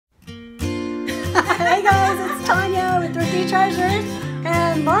Hey guys, it's Tonya with Thrifty Treasures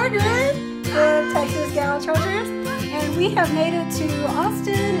and Margaret, the Texas Gal Treasures, and we have made it to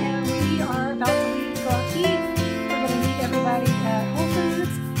Austin and we are about to leave to go out to eat. We're going to meet everybody at Whole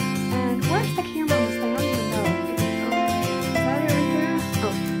Foods. And where's the camera on this thing? I don't even know. Is that it right there?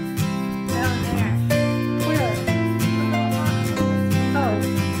 Oh. Down there. Where? Oh.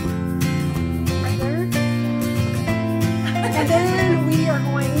 Right there? Okay. And then we are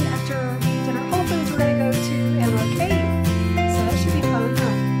going, after dinner Whole Foods, we're going to go to an arcade. So that should be fun,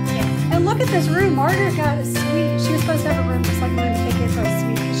 huh? Yeah. And look at this room. Margaret got a suite. She was supposed to have a room just like mine, but they gave her a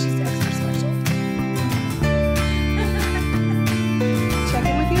suite because she's extra special. Check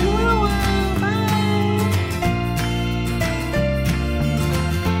in with you in a little while. Bye.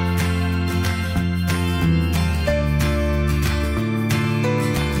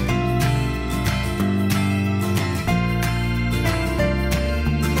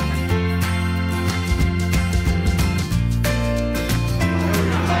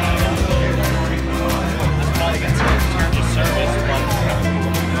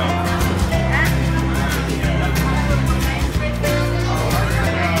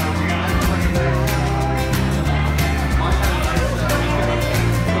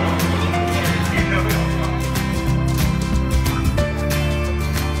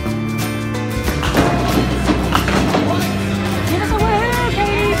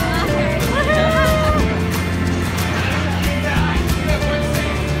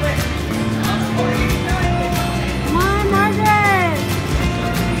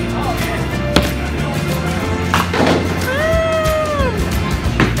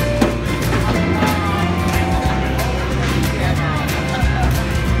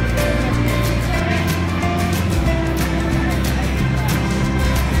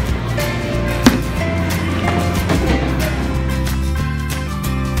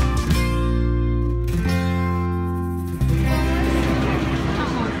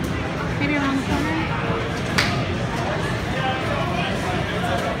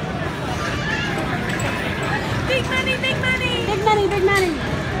 Big money.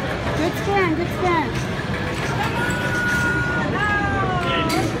 Good spin, good spin.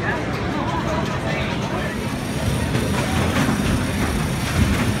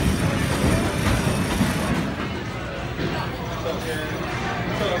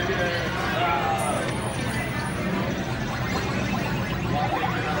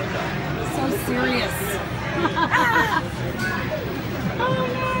 So serious. Oh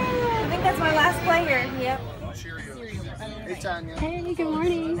no! I think that's my last player. Yep. Hey, Tonya. Hey, good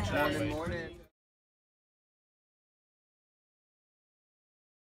morning. Morning.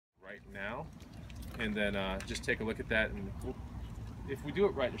 Right now, and then just take a look at that, and if we do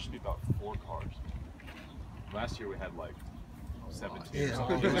it right, there should be about 4 cars. Last year we had like 17 or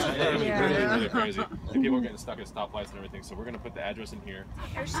something. It was really crazy. And people were getting stuck at stoplights and everything, so we're going to put the address in here.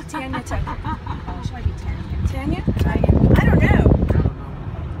 There's Tanya Tucker. Oh, she might be Tanya. Tanya? I don't know.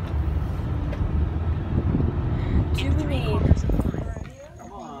 Jubilee.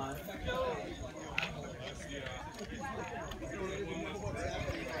 Come on.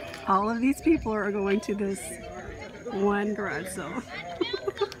 All of these people are going to this one garage sale.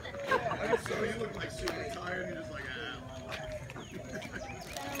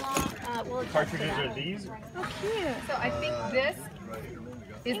 Cartridges are these? Oh, cute. So I think this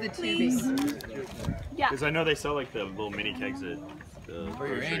is the tubing. Yeah. Because I know they sell like the little mini kegs at the For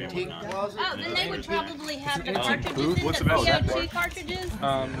your grocery and antique whatnot. closet? Oh, then they would probably have the Antique cartridges booth? in What's the the best? POT cartridges.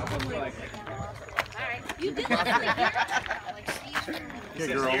 You did this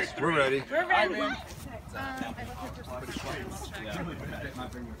Okay, girls, we're ready. We're ready.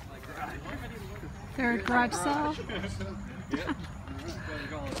 Third garage sale.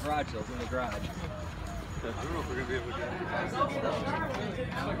 Garage sales in the garage. I don't know if we're going to be able to get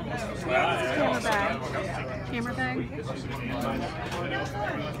Camera bag.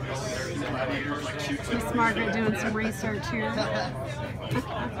 Miss Margaret doing some research here. Just,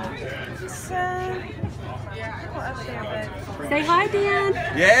 go up there, but... Say hi, Dan.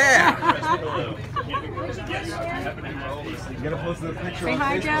 Yeah! You gotta post the picture Say on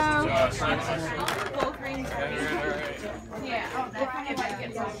hi, Facebook. Joe.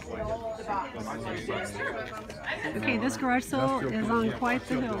 Okay, this garage sale is on quite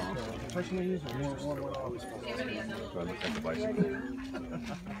the hill.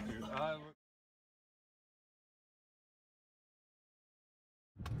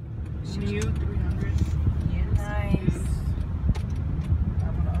 You 300. Nice.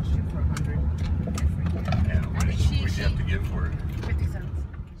 I'll shoot for 100. Yeah, what did you have to give for it? 50 cents.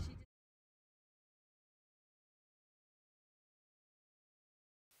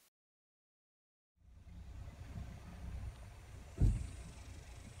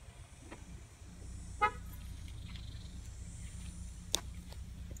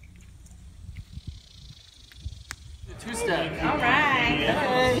 Two-step. All right.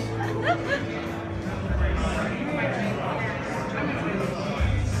 Hey.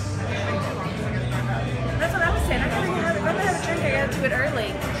 That's what I was saying. I gotta have a drink. I gotta do it early.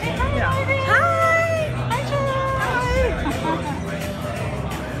 Hey, hi, Ivy. Hi. Hi, Charlie.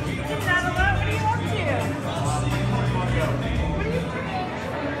 Not a lot. What are you up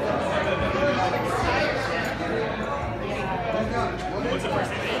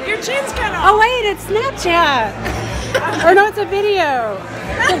to? Your chin's kind of. Oh, wait, it's Snapchat. Or no, it's a video.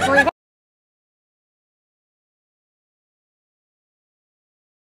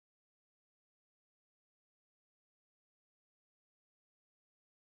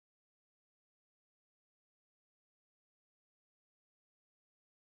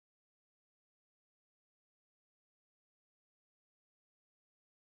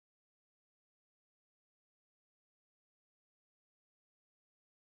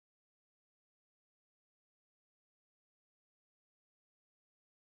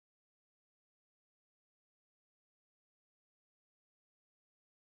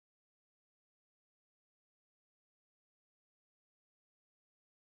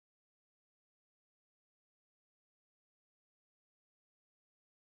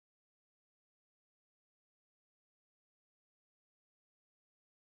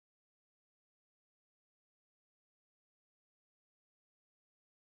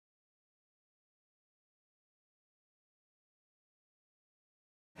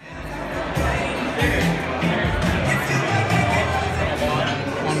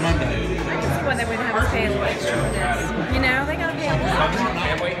 When they wouldn't have us pay a little extra for this. You know, they gotta pay a little.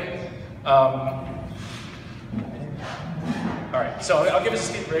 Family. All right, so I'll give us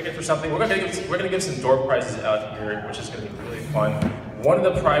a sneak preview for something. We're gonna give some door prizes out here, which is gonna be really fun. One of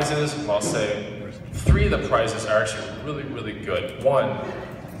the prizes, well, I'll say, 3 of the prizes are actually really, really good. One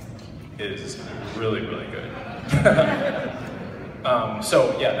is really, really good.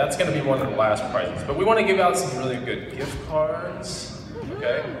 So yeah, that's gonna be one of the last prizes. But we want to give out some really good gift cards,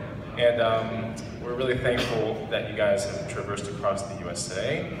 okay? And we're really thankful that you guys have traversed across the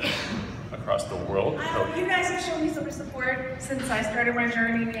USA, across the world. You guys have shown me so much support since I started my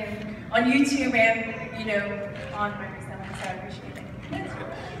journey and on YouTube and, you know, on my reselling, so I appreciate it.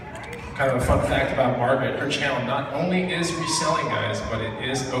 Kind of a fun fact about Margaret, her channel not only is reselling, guys, but it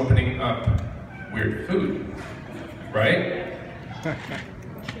is opening up weird food, right?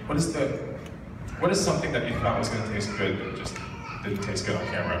 What is something that you thought was going to taste good that just didn't taste good on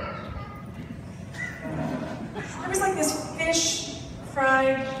camera? There was like this fish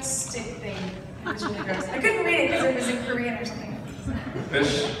fried stick thing. It was really gross. I couldn't read it because it was in Korean or something.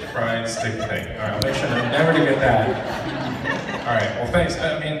 Fish fried stick thing. All right, I'll make sure never to get that. All right, well, thanks.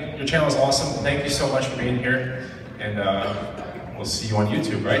 I mean, your channel is awesome. Thank you so much for being here, and we'll see you on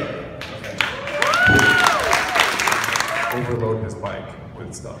YouTube, right? Okay. Overload his mic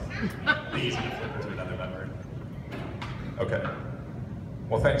with stuff. Be easy to flip into another member. Okay.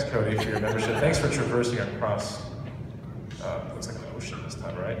 Well, thanks, Cody, for your membership. Thanks for traversing across, looks like an ocean this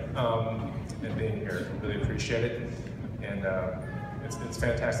time, right? And being here. Really appreciate it. And it's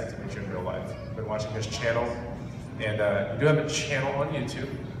fantastic to meet you in real life. I've been watching his channel, and you do have a channel on YouTube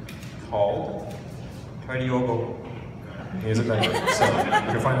called Karyogo. He is a member, so you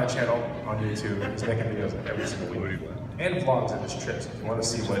can find that channel on YouTube. He's making videos every single week, and vlogs of his trips. If you want to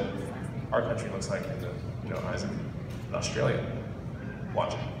see what our country looks like in the eyes of an Australian,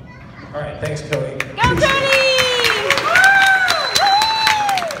 watch it. All right, thanks, Cody. Go, Cody!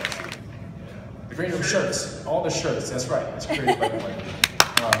 The Green Room shirts, all the shirts. That's right. It's created by the way.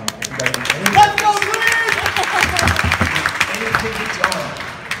 Let's go, Anything done,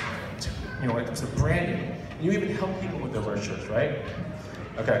 you know, when it comes to branding. You even help people with their merch shirts, right?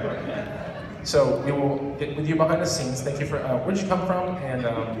 Okay. So we will get with you behind the scenes. Thank you for, where did you come from? And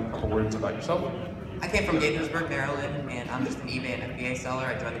a couple words about yourself. I came from Gaithersburg, Maryland, and I'm just an eBay and FBA seller.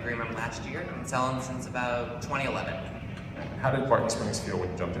 I joined the Green Room last year. I've been selling since about 2011. How did Barton Springs feel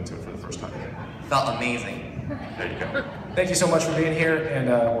when you jumped into it for the first time? Felt amazing. There you go. Thank you so much for being here, and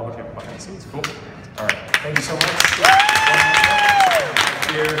we'll hook you up behind the scenes. Cool. All right. Thank you so much.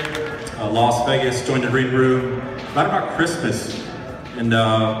 Here, Las Vegas, joined the Green Room right about Christmas, and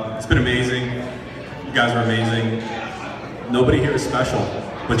it's been amazing. You guys are amazing. Nobody here is special,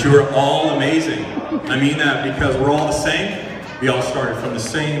 but you are all amazing. I mean that because we're all the same. We all started from the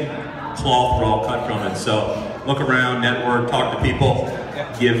same cloth, we're all cut from it. So look around, network, talk to people,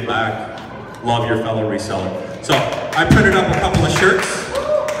 give back, love your fellow reseller. So I printed up a couple of shirts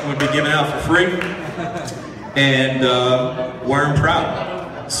I'm going to be giving out for free, and wear them proud.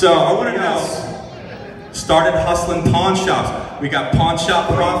 So I want to know, started hustling pawn shops. We got pawn shop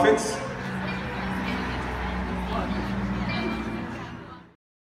profits.